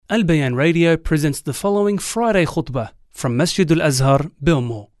Al-Bayan Radio presents the following Friday khutbah from Masjid Al-Azhar,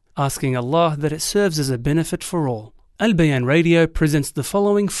 Bilmo, asking Allah that it serves as a benefit for all. Al-Bayan Radio presents the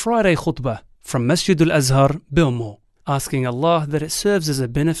following Friday khutbah from Masjid Al-Azhar, Bilmo, asking Allah that it serves as a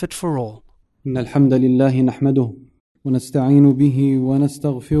benefit for all. إن الحمد لله نحمده ونستعين به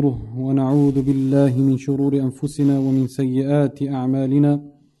ونستغفره ونعوذ بالله من شرور أنفسنا ومن سيئات أعمالنا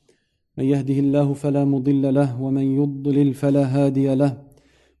من يهده الله فلا مضل له ومن يضلل فلا هادي له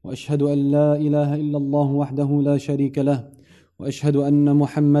وأشهد أن لا إله إلا الله وحده لا شريك له وأشهد أن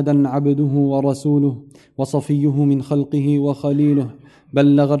محمدا عبده ورسوله وصفيه من خلقه وخليله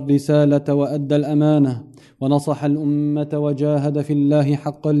بلغ الرسالة وأدى الأمانة ونصح الأمة وجاهد في الله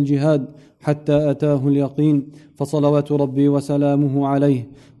حق الجهاد حتى أتاه اليقين فصلوات ربي وسلامه عليه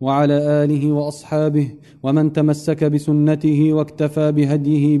وعلى آله وأصحابه ومن تمسك بسنته واكتفى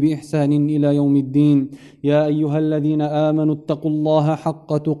بهديه بإحسان إلى يوم الدين. يا أيها الذين آمنوا اتقوا الله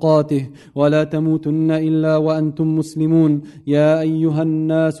حق تقاته ولا تموتن إلا وأنتم مسلمون. يا أيها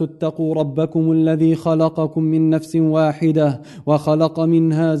الناس اتقوا ربكم الذي خلقكم من نفس واحدة وخلق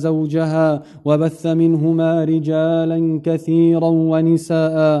منها زوجها وبث منهما رجالا كثيرا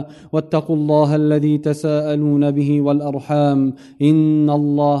ونساء واتقوا الله الذي تساءلون به والأرحام إن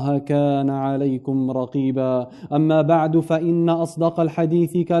الله كان عليكم رقيبا. أما بعد فإن أصدق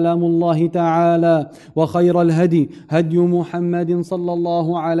الحديث كلام الله تعالى وخير الهدي هدي محمد صلى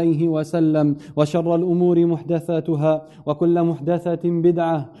الله عليه وسلم وشر الأمور محدثاتها وكل محدثة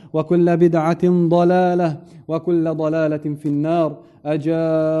بدعة وكل بدعة ضلالة وكل ضلالة في النار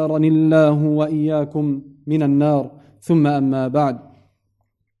أجارني الله وإياكم من النار. ثم أما بعد.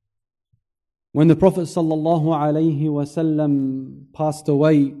 When the Prophet sallallahu alayhi wasallam passed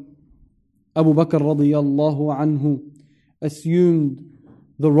away, Abu Bakr radiyallahu anhu assumed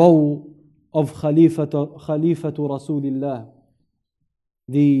the role of Khalifatu Rasulillah,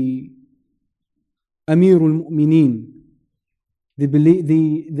 the Amirul Mu'mineen, the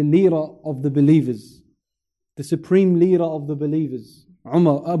leader of the believers, the supreme leader of the believers,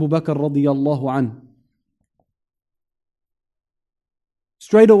 Umar, Abu Bakr radiyallahu anhu.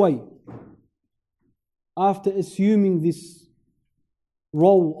 Straight away, after assuming this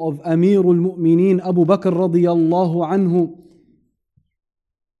role of Amirul Mu'mineen, Abu Bakr radiyallahu anhu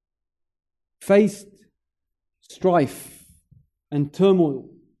faced strife and turmoil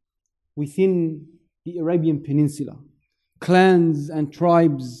within the Arabian Peninsula. Clans and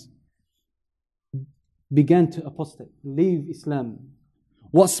tribes began to apostate, leave Islam.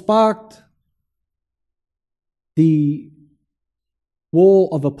 What sparked the war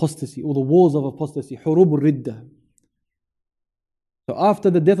of apostasy, or the wars of apostasy, Hurub al-Riddah. So after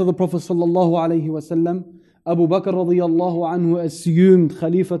the death of the Prophet sallallahu alaihi wasallam, Abu Bakr radiyallahu anhu assumed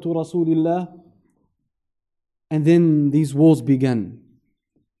Khalifatu Rasulillah, and then these wars began.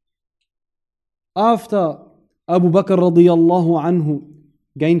 After Abu Bakr radiyallahu anhu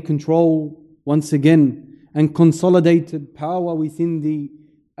gained control once again and consolidated power within the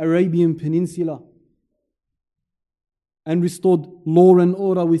Arabian Peninsula, and restored law and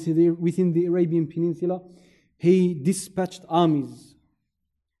order within the Arabian Peninsula, he dispatched armies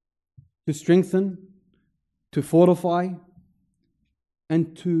to strengthen, to fortify,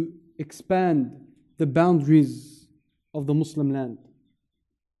 and to expand the boundaries of the Muslim land.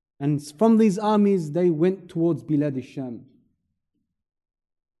 And from these armies, they went towards Bilad al-Sham.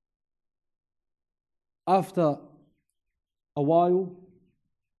 After a while,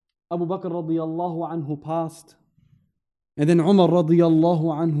 Abu Bakr radiyallahu anhu passed, and then Umar radiyallahu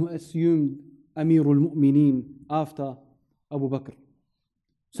anhu assumed Amirul Mu'mineen after Abu Bakr.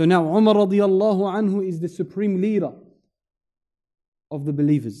 So now Umar radiyallahu anhu is the supreme leader of the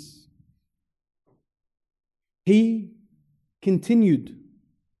believers. He continued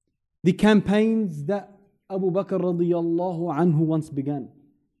the campaigns that Abu Bakr radiyallahu anhu once began.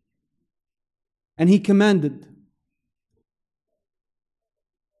 And he commanded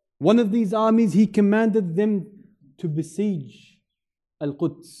one of these armies, he commanded them to besiege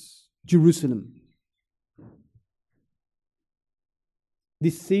Al-Quds, Jerusalem.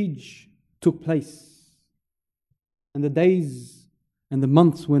 This siege took place, and the days and the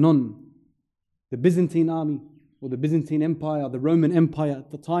months went on. The Byzantine army, or the Byzantine Empire, the Roman Empire at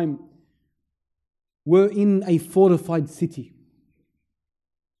the time, were in a fortified city.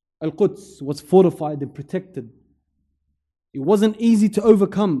 Al-Quds was fortified and protected. It wasn't easy to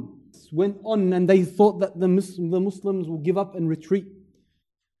overcome. Went on, and they thought that the Muslims will give up and retreat.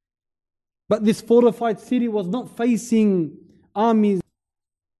 But this fortified city was not facing armies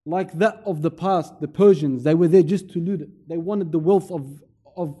like that of the past, the Persians. They were there just to loot it. They wanted the wealth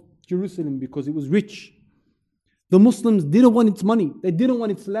of Jerusalem because it was rich. The Muslims didn't want its money. They didn't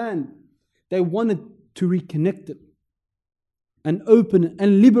want its land. They wanted to reconnect it and open it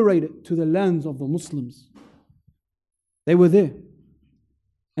and liberate it to the lands of the Muslims. They were there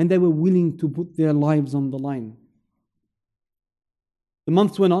and they were willing to put their lives on the line. The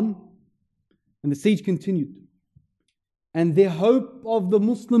months went on and the siege continued. And their hope of the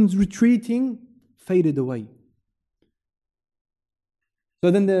Muslims retreating faded away.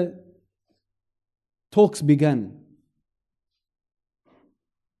 So then the talks began.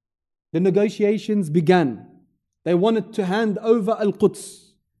 The negotiations began. They wanted to hand over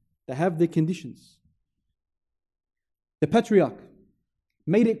Al-Quds. They have their conditions. The Patriarch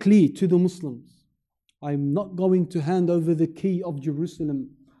made it clear to the Muslims, I'm not going to hand over the key of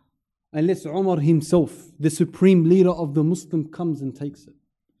Jerusalem unless Umar himself, the supreme leader of the Muslim, comes and takes it.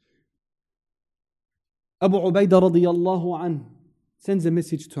 Abu Ubaidah radiyallahu anhu sends a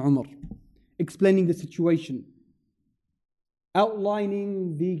message to Umar, explaining the situation,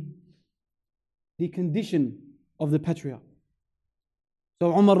 outlining the condition of the Patriarch.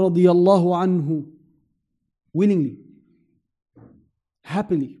 So Umar radiyallahu anhu willingly,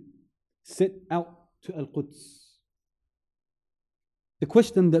 happily set out to Al-Quds. The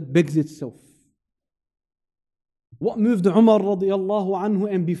question that begs itself, what moved Umar radiyallahu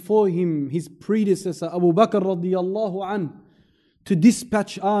anhu and before him his predecessor Abu Bakr radiyallahu anhu to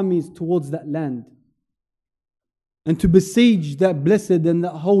dispatch armies towards that land and to besiege that blessed and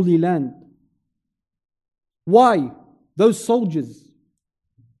that holy land? Why those soldiers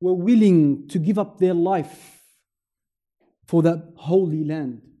were willing to give up their life for that holy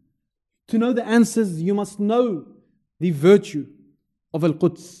land? To know the answers, you must know the virtue of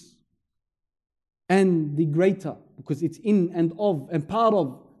Al-Quds and the greater, because it's in and of and part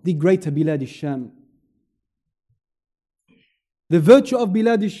of the greater Bilad al-Sham. The virtue of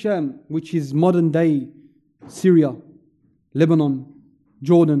Bilad al-Sham, which is modern day Syria, Lebanon,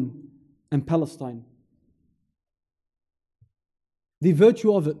 Jordan and Palestine. The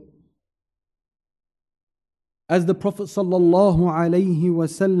virtue of it, as the Prophet sallallahu alaihi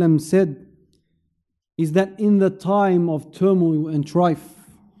wasallam said, is that in the time of turmoil and strife,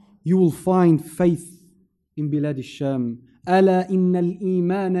 you will find faith in Bilad al-Sham. ألا إن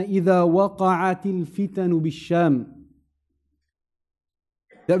الإيمان إذا وقعت الفتن بالشام.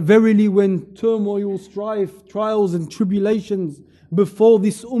 That verily when turmoil, strife, trials and tribulations before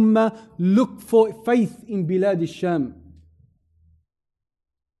this ummah, look for faith in Bilad al-Sham.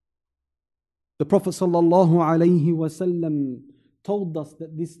 The Prophet sallallahu alaihi wasallam told us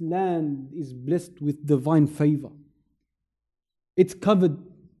that this land is blessed with divine favor. It's covered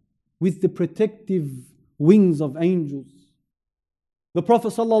with the protective wings of angels. The Prophet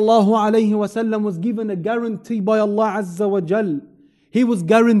sallallahu alaihi wasallam was given a guarantee by Allah Azza wa Jal. He was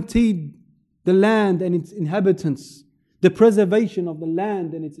guaranteed the land and its inhabitants, the preservation of the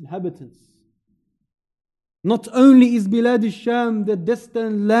land and its inhabitants. Not only is Bilad al-Sham the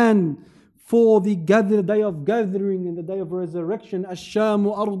destined land for the day of gathering and the day of resurrection,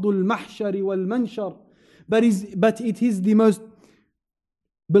 Ash-Shamu ardul mahshari wal manshar, but it is the most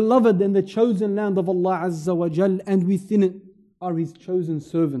beloved and the chosen land of Allah Azza wa Jal, and within it are His chosen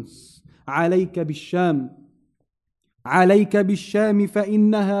servants. عليك بالشام عليك بالشام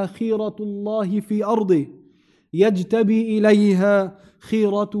فإنها خيرة الله في أرضه يجتبي إليها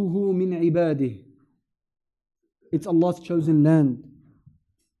خيرته من عباده. It's Allah's chosen land,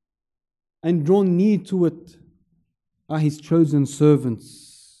 and drawn near to it are His chosen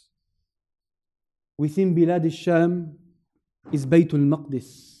servants. Within Bilad al-Sham is Baytul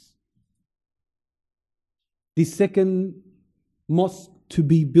Maqdis, the second mosque to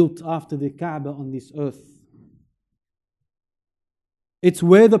be built after the Kaaba on this earth. It's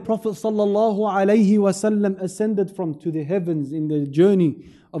where the Prophet sallallahu alaihi wasallam ascended from to the heavens in the journey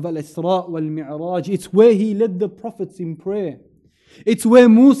of Al-Isra wal-Mi'raj. It's where he led the prophets in prayer. It's where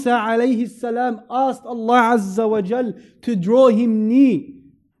Musa alayhi salam asked Allah Azza wa Jal to draw him near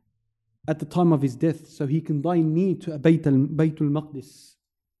at the time of his death so he can die near to Baytul Maqdis.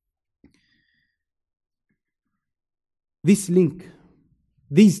 This link,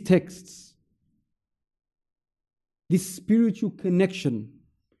 these texts, this spiritual connection,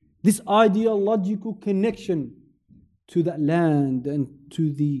 this ideological connection to that land and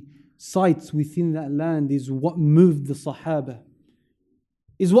to the sites within that land is what moved the Sahaba,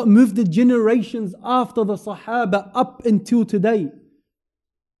 is what moved the generations after the Sahaba up until today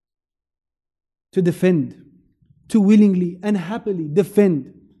to defend, to willingly and happily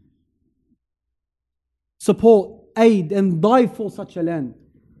defend, support, aid and die for such a land.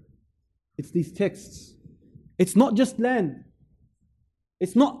 It's these texts. It's not just land.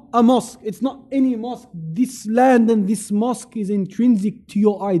 It's not a mosque. It's not any mosque. This land and this mosque is intrinsic to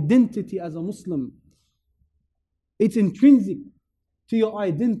your identity as a Muslim. It's intrinsic to your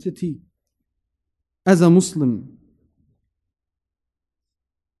identity as a Muslim.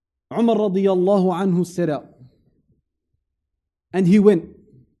 Umar radiyallahu anhu set out. And he went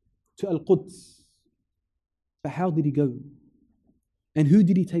to Al-Quds. But how did he go? And who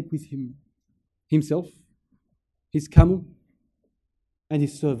did he take with him? Himself, his camel, and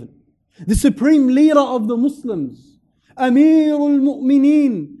his servant. The supreme leader of the Muslims, Amirul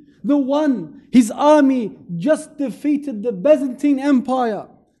Mu'mineen, the one, his army just defeated the Byzantine Empire,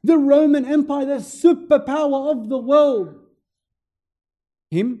 the Roman Empire, the superpower of the world.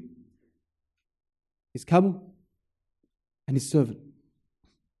 Him, his camel, and his servant.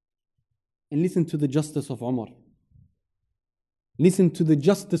 And listen to the justice of Umar. Listen to the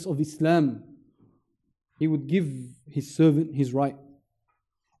justice of Islam. He would give his servant his right.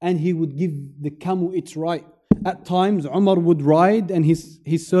 And he would give the camel its right. At times, Umar would ride and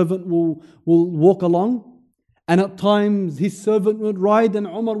his servant will walk along. And at times, his servant would ride and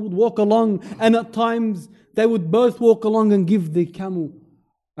Umar would walk along. And at times, they would both walk along and give the camel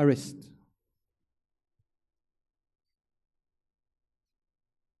a rest.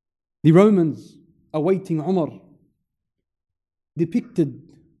 The Romans, awaiting Umar, depicted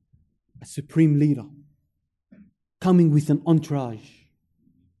a supreme leader coming with an entourage,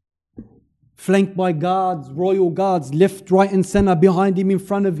 flanked by guards, royal guards, left, right and center, behind him, in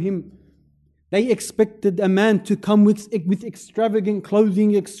front of him. They expected a man to come with extravagant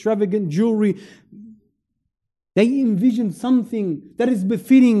clothing, extravagant jewelry. They envisioned something that is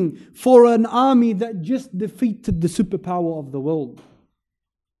befitting for an army that just defeated the superpower of the world.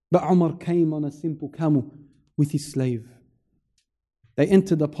 But Umar came on a simple camel with his slave. They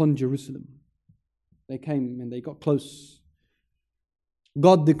entered upon Jerusalem. They came and they got close.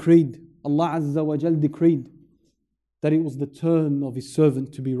 God decreed, Allah Azza wa Jal decreed that it was the turn of his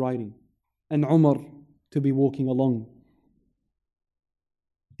servant to be riding and Umar to be walking along.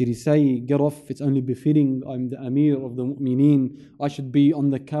 Did he say, get off, it's only befitting, I'm the Amir of the Mu'mineen, I should be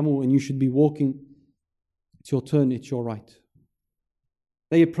on the camel and you should be walking? It's your turn, it's your right.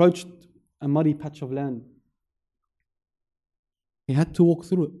 They approached a muddy patch of land. He had to walk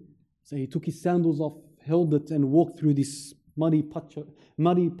through it. So he took his sandals off, held it and walked through this muddy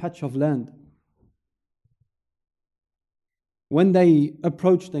patch of land. When they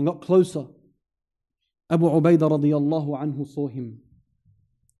approached and got closer, Abu Ubaidah radiyallahu anhu saw him.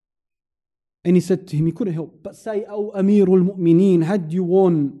 And he said to him, he couldn't help but say, "Oh Amirul Mu'mineen, had you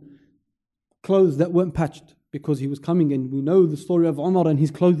worn clothes that weren't patched?" Because he was coming, and we know the story of Umar and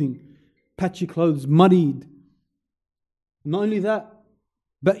his clothing. Patchy clothes, muddied. Not only that,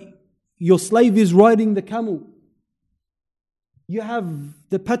 but your slave is riding the camel. You have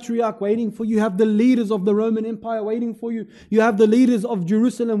the patriarch waiting for you. You have the leaders of the Roman Empire waiting for you. You have the leaders of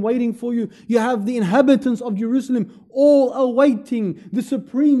Jerusalem waiting for you. You have the inhabitants of Jerusalem all awaiting the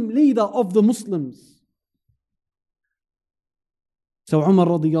supreme leader of the Muslims. So Umar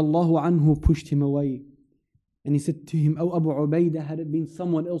radiyallahu anhu pushed him away. And he said to him, "Oh Abu Ubaidah, had it been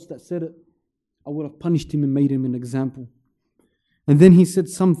someone else that said it, I would have punished him and made him an example." And then he said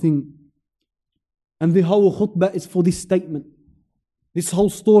something. And the whole khutbah is for this statement. This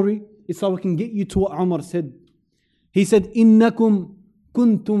whole story is so I can get you to what Umar said. He said, إِنَّكُمْ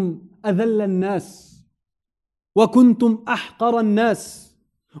كُنْتُمْ أَذَلَّ النَّاسِ وَكُنْتُمْ أَحْقَرَ النَّاسِ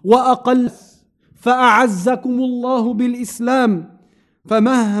وَأَقَلَّ فَأَعَزَّكُمُ اللَّهُ بِالْإِسْلَامِ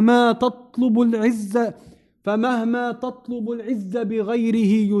فمهما تطلب العز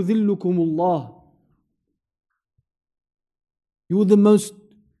بغيره يذلكم الله. You were the most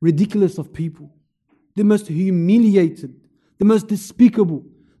ridiculous of people, the most humiliated, the most despicable,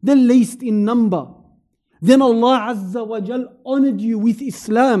 the least in number. Then Allah Azza wa Jal honored you with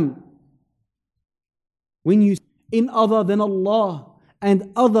Islam. When you in other than Allah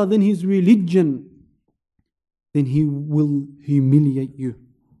and other than His religion, then He will humiliate you.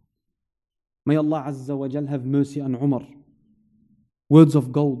 May Allah Azza wa Jal have mercy on Umar. Words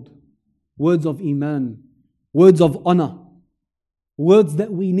of gold, words of Iman, words of honor, words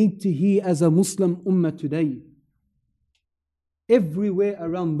that we need to hear as a Muslim ummah today. Everywhere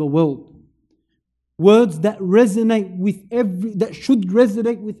around the world. Words that that should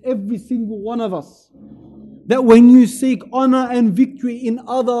resonate with every single one of us. That when you seek honor and victory in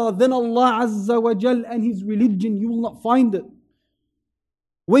other than Allah Azza wa Jal and His religion, you will not find it.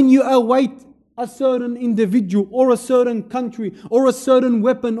 When you await a certain individual or a certain country or a certain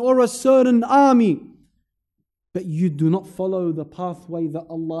weapon or a certain army, but you do not follow the pathway that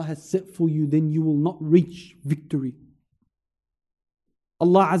Allah has set for you, then you will not reach victory.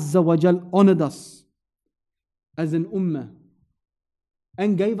 Allah Azza wa Jal honored us as an ummah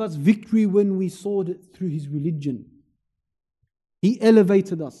and gave us victory when we sought it through His religion. He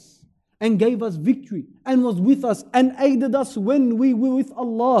elevated us and gave us victory and was with us and aided us when we were with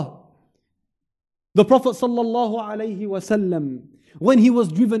Allah. The Prophet sallallahu alaihi wasallam, when he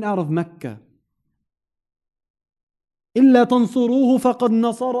was driven out of Mecca, إلا تنصروه فقد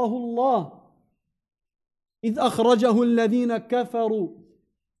نصره الله إذ أخرجه الذين كفروا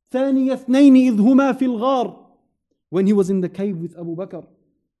ثاني اثنين إذ هما في الغار, when he was in the cave with Abu Bakr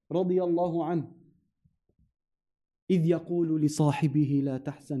رضي الله عنه, إذ يقول لصاحبه لا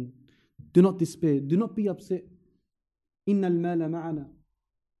تحزن, do not despair, do not be upset, إن المال معنا,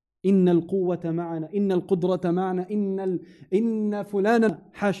 إن القوة معنا, إن القدرة معنا, إن فلانا,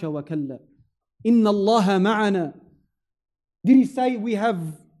 حاشا وكلا, إن الله معنا. Did he say we have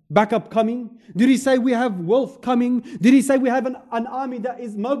backup coming? Did he say we have wealth coming? Did he say we have an army that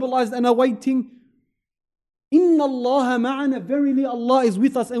is mobilized and awaiting? Inna Allah ma'ana, verily Allah is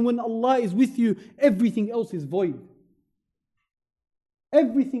with us, and when Allah is with you, everything else is void.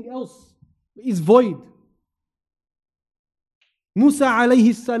 Everything else is void. Musa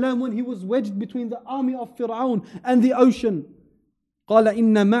alayhi salam, when he was wedged between the army of Fir'aun and the ocean, قال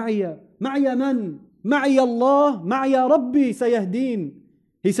إن معي من? معي الله, معي ربي سيهدين.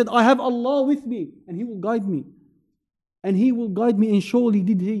 He said, I have Allah with me and He will guide me. And He will guide me, and surely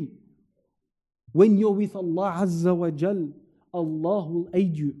did He. When you're with Allah Azza wa Jal, Allah will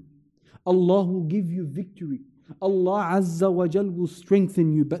aid you. Allah will give you victory. Allah Azza wa Jal will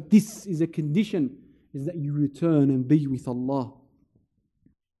strengthen you. But this is a condition, is that you return and be with Allah.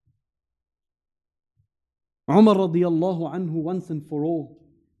 Umar radiyallahu anhu once and for all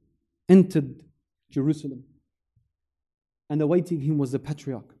entered Jerusalem, and awaiting him was the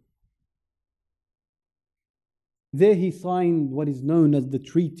patriarch. There he signed what is known as the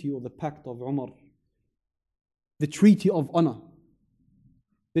treaty or the pact of Umar, the treaty of honor,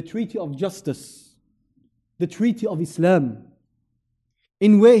 the treaty of justice, the treaty of Islam,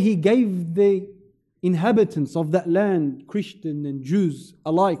 in where he gave the inhabitants of that land, Christian and Jews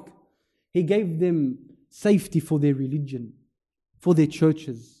alike, he gave them safety for their religion, for their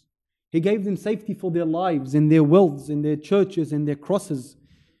churches. He gave them safety for their lives and their wealths and their churches and their crosses.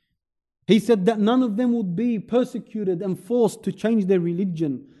 He said that none of them would be persecuted and forced to change their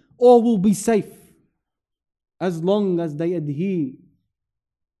religion. All will be safe as long as they adhere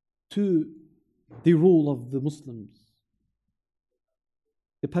to the rule of the Muslims.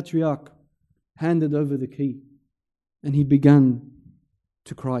 The patriarch handed over the key and he began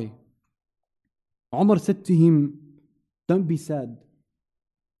to cry. Umar said to him, don't be sad.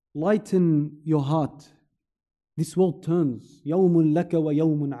 Lighten your heart. This world turns. يَوْمٌ لَكَ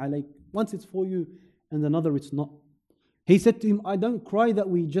وَيَوْمٌ عَلَيْكَ. Once it's for you and another it's not. He said to him, I don't cry that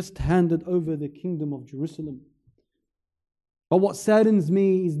we just handed over the kingdom of Jerusalem. But what saddens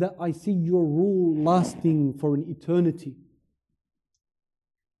me is that I see your rule lasting for an eternity.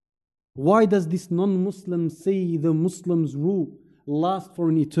 Why does this non-Muslim see the Muslims' rule last for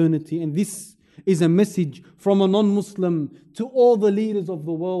an eternity? And this is a message from a non-Muslim to all the leaders of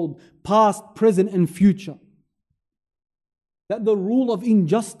the world, past, present and future. That the rule of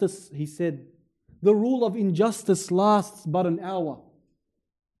injustice, he said, the rule of injustice lasts but an hour.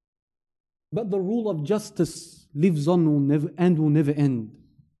 But the rule of justice lives on will never end.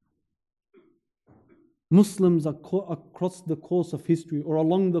 Muslims across the course of history or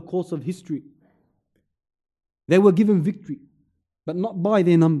along the course of history, they were given victory, but not by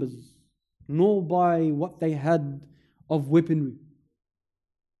their numbers, nor by what they had of weaponry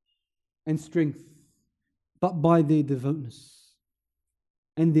and strength, but by their devoutness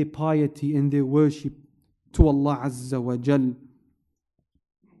and their piety and their worship to Allah Azza wa Jal.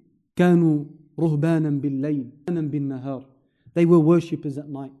 كانوا رهبانا بالليل بالنهار. They were worshippers at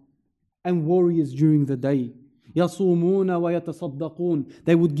night and warriors during the day. يصومون ويتصدقون.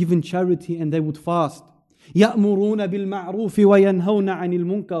 They would give in charity and they would fast. يأمرون بالمعروف وينهون عن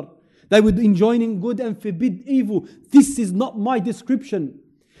المنكر. They would enjoin good and forbid evil. This is not my description.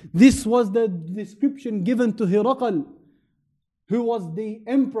 This was the description given to Hiraqal, who was the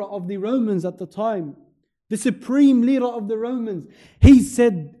emperor of the Romans at the time, the supreme leader of the Romans. He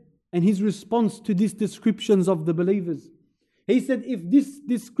said, and his response to these descriptions of the believers, he said, if this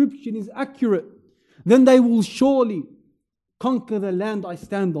description is accurate, then they will surely conquer the land I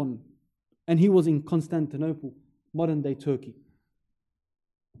stand on. And he was in Constantinople, modern day Turkey.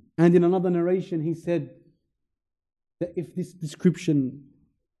 And in another narration, he said that if this description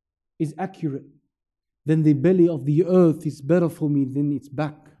is accurate, then the belly of the earth is better for me than its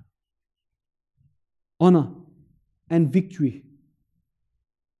back. Honor and victory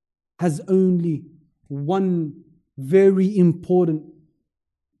has only one very important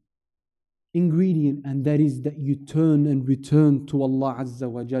ingredient, and that is that you turn and return to Allah Azza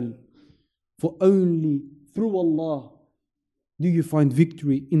wa Jal. For only through Allah do you find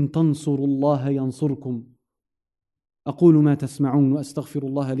victory. إن تنصروا الله ينصركم. أقول ما تسمعون وأستغفر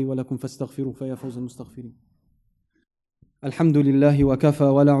الله لي ولكم فاستغفروه فيا فوز المستغفرين. الحمد لله وكفى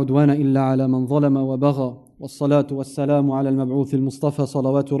ولا عدوان إلا على من ظلم وبغى والصلاة والسلام على المبعوث المصطفى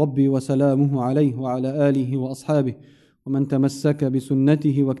صلوات ربي وسلامه عليه وعلى آله وأصحابه ومن تمسك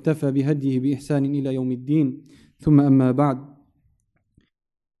بسنته واكتفى بهديه بإحسان إلى يوم الدين. ثم أما بعد.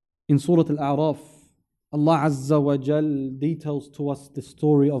 In Surah Al-A'raf, Allah Azza wa Jal details to us the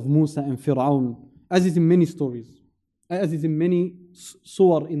story of Musa and Fir'aun, as is in many stories, as is in many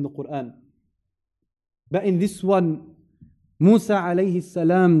surah in the Quran. But in this one, Musa alayhi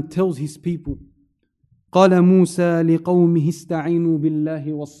salam tells his people, قال موسى لقومه استعينوا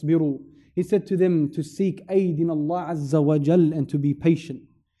بالله واصبروا. He said to them to seek aid in Allah Azza wa Jal and to be patient.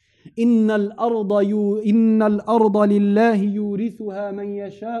 إن الأرض لله يورثها من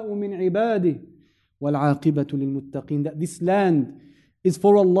يشاء من عباده والعاقبة للمتقين. That this land is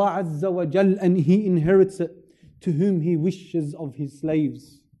for Allah Azza wa Jal and He inherits it to whom He wishes of His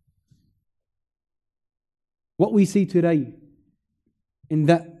slaves. What we see today in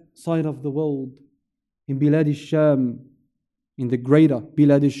that side of the world, in Bilad al-Sham, in the greater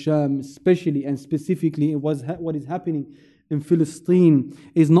Bilad al-Sham especially and specifically what is happening in Palestine,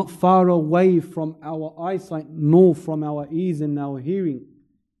 is not far away from our eyesight nor from our ears and our hearing.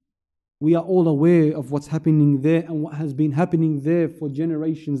 We are all aware of what's happening there and what has been happening there for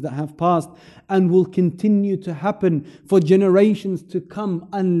generations that have passed and will continue to happen for generations to come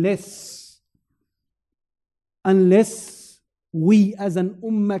unless we as an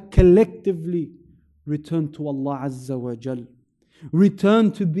ummah collectively return to Allah Azza wa Jal.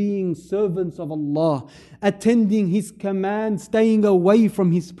 Return to being servants of Allah, attending His commands, staying away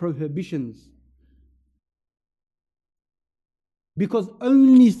from His prohibitions. Because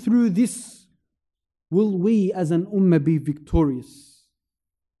only through this will we as an ummah be victorious.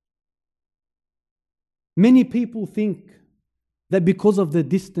 Many people think that because of the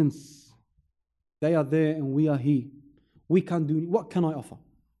distance, they are there and we are here. We can't do it. What can I offer?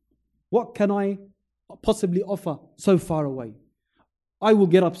 What can I possibly offer so far away? I will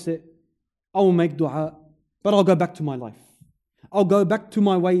get upset. I will make dua, but I'll go back to my life. I'll go back to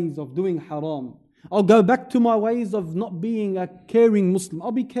my ways of doing haram. I'll go back to my ways of not being a caring Muslim.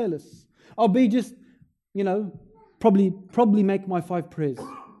 I'll be careless. I'll be just, probably make my 5 prayers.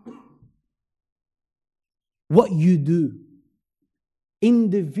 What you do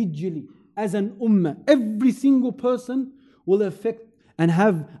individually as an ummah, every single person will affect and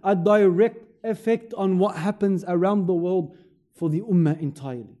have a direct effect on what happens around the world for the ummah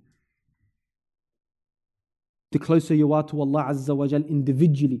entirely. The closer you are to Allah Azza wa Jal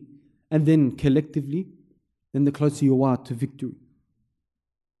individually and then collectively, then the closer you are to victory.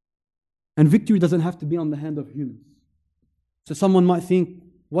 And victory doesn't have to be on the hand of humans. So someone might think,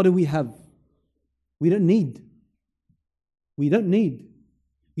 what do we have? We don't need.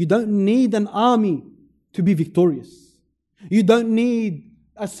 You don't need an army to be victorious. You don't need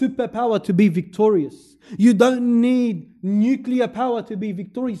a superpower to be victorious. You don't need nuclear power to be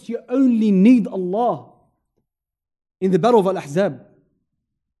victorious. You only need Allah. In the battle of Al-Ahzab,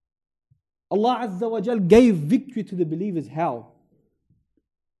 Allah Azza wa Jal gave victory to the believers. How?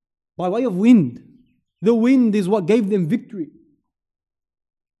 By way of wind. The wind is what gave them victory.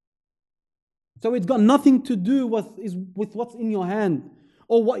 So it's got nothing to do with what's in your hand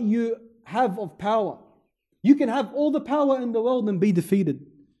or what you have of power. You can have all the power in the world and be defeated.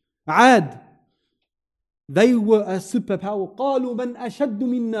 Ad, they were a superpower. قالوا من أشد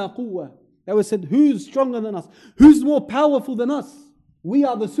منا قوة. They were said, who's stronger than us? Who's more powerful than us? We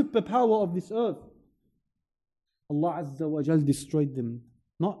are the superpower of this earth. Allah Azza wa Jal destroyed them.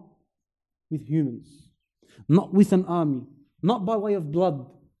 Not with humans. Not with an army. Not by way of blood.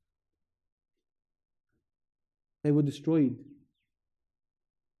 They were destroyed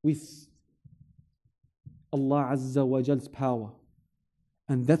with Allah Azza wa Jal's power.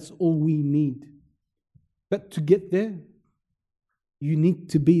 And that's all we need. But to get there, you need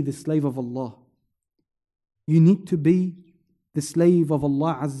to be the slave of Allah. You need to be the slave of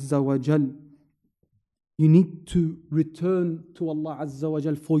Allah Azza wa Jal. You need to return to Allah Azza wa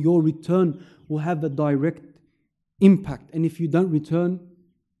Jal, for your return will have a direct impact. And if you don't return,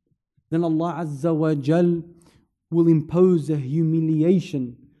 then Allah Azza wa Jal will impose a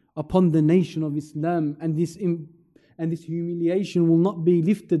humiliation upon the nation of Islam, and this humiliation will not be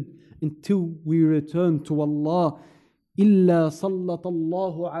lifted until we return to Allah إِلَّا صَلَّطَ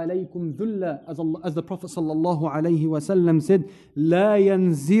اللَّهُ عَلَيْكُمْ ذُلًّا. As the Prophet sallallahu alayhi wa sallam said, لَا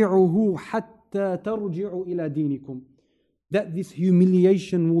يَنْزِعُهُ حَتَّى تَرْجِعُوا إِلَى دِينِكُمْ. That this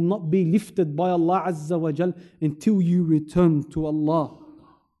humiliation will not be lifted by Allah Azza wa Jal until you return to Allah.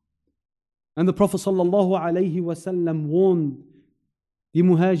 And the Prophet sallallahu alayhi wa sallam warned the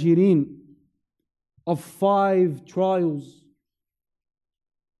muhajirin of 5 trials.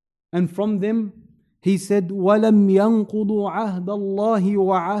 And from them, he said, وَلَمْ يَنْقُضُوا عَهْدَ اللَّهِ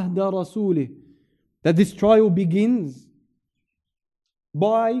وَعَهْدَ رَسُولِهِ. That this trial begins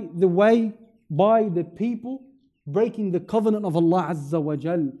by the people breaking the covenant of Allah Azza wa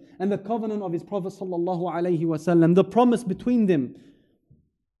Jal and the covenant of His Prophet sallallahu alayhi wa sallam, the promise between them,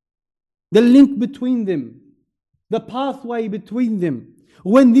 the link between them, the pathway between them.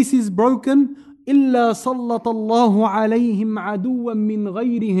 When this is broken, إِلَّا صَلَّطَ اللَّهُ عَلَيْهِمْ عَدُوًّا مِّنْ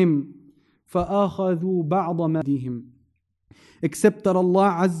غَيْرِهِمْ فَآخَذُوا بَعْضَ مَدِهِمْ. Except that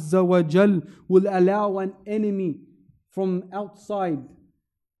Allah Azza wa Jal will allow an enemy from outside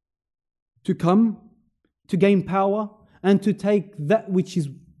to come, to gain power, and to take that which is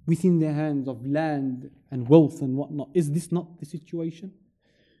within their hands of land and wealth and whatnot. Is this not the situation?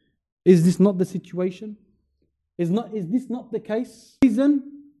 Is this not the situation? Is this not the case? Reason,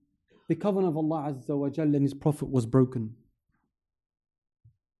 the covenant of Allah Azza wa Jal and His Prophet was broken.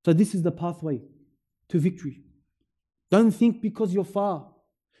 So this is the pathway to victory. Don't think because you're far.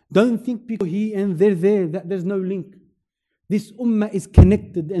 Don't think because he and they're there that there's no link. This ummah is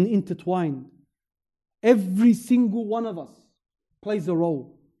connected and intertwined. Every single one of us plays a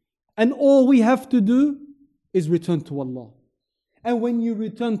role. And all we have to do is return to Allah. And when you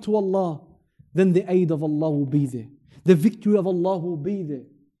return to Allah, then the aid of Allah will be there. The victory of Allah will be there.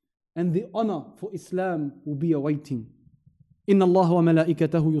 And the honor for Islam will be awaiting. إن الله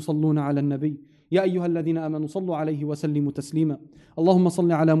وملائكته يصلون على النبي يا أيها الذين آمنوا صلوا عليه وسلموا تسليما اللهم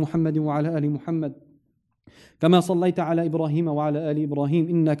صل على محمد وعلى آل محمد كما صليت على إبراهيم وعلى آل إبراهيم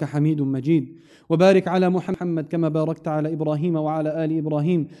إنك حميد مجيد وبارك على محمد كما باركت على إبراهيم وعلى آل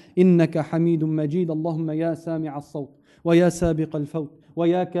إبراهيم إنك حميد مجيد اللهم يا سامع الصوت ويا سابق الفوت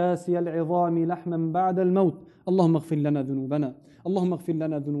ويا كاسي العظام لحما بعد الموت اللهم اغفر لنا ذنوبنا اللهم اغفر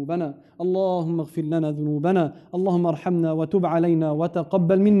لنا ذنوبنا اللهم اغفر لنا ذنوبنا اللهم ارحمنا وتب علينا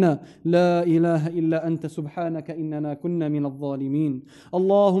وتقبل منا لا إله إلا أنت سبحانك إننا كنا من الظالمين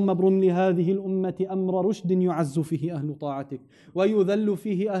اللهم ابرم لهذه الأمة أمر رشد يعز فيه أهل طاعتك ويذل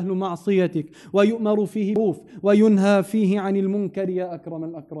فيه أهل معصيتك ويؤمر فيه بالمعروف وينهى فيه عن المنكر يا أكرم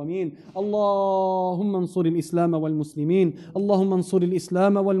الأكرمين اللهم انصر الإسلام والمسلمين اللهم انصر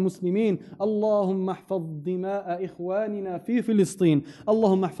الإسلام والمسلمين اللهم احفظ دماء إخواننا في فلسطين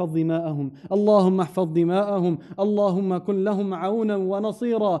اللهم احفظ دماءهم اللهم احفظ دماءهم اللهم كن لهم عونا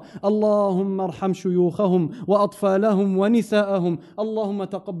ونصيرا اللهم ارحم شيوخهم وأطفالهم ونساءهم اللهم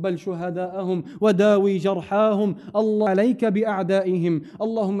تقبل شهداءهم وداوي جرحاهم الله عليك بأعدائهم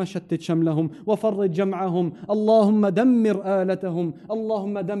اللهم شتت شملهم وفرج جمعهم اللهم دمر آلتهم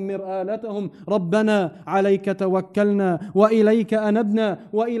اللهم دمر آلتهم ربنا عليك توكلنا وإليك أنبنا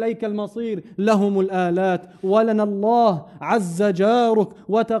وإليك المصير لهم الآلات ولنا الله عز جارك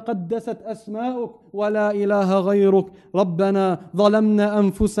وتقدست أسماؤك ولا إله غيرك ربنا ظلمنا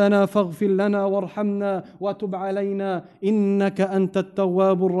أنفسنا فاغفر لنا وارحمنا وتب علينا إنك أنت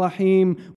التواب الرحيم